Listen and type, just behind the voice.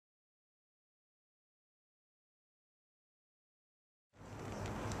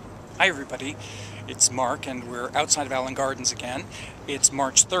Hi everybody, it's Mark and we're outside of Allen Gardens again. It's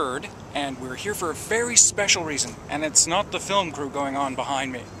March 3rd and we're here for a very special reason, and it's not the film crew going on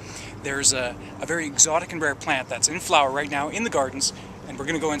behind me. There's a very exotic and rare plant that's in flower right now in the gardens, and we're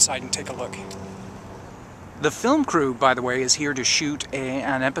going to go inside and take a look. The film crew, by the way, is here to shoot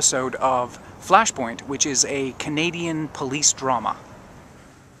an episode of Flashpoint, which is a Canadian police drama.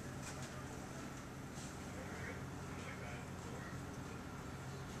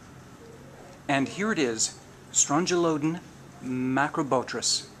 And here it is, Strongylodon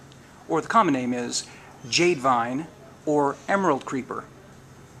macrobotrys, or the common name is jade vine or emerald creeper.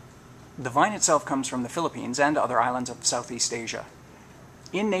 The vine itself comes from the Philippines and other islands of Southeast Asia.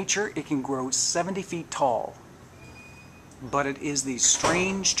 In nature, it can grow 70 feet tall, but it is these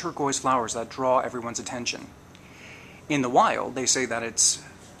strange turquoise flowers that draw everyone's attention. In the wild, they say that it's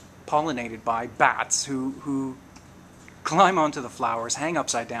pollinated by bats who climb onto the flowers, hang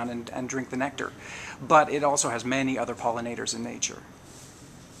upside down, and drink the nectar. But it also has many other pollinators in nature.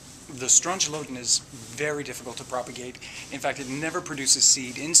 The Strongylodon is very difficult to propagate. In fact, it never produces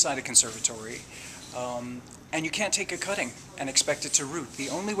seed inside a conservatory. And you can't take a cutting and expect it to root. The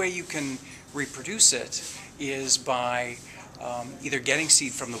only way you can reproduce it is by either getting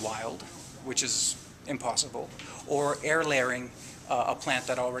seed from the wild, which is impossible, or air layering a plant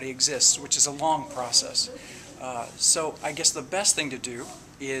that already exists, which is a long process. So I guess the best thing to do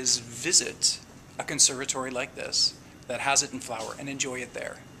is visit a conservatory like this that has it in flower and enjoy it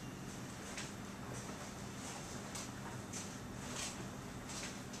there.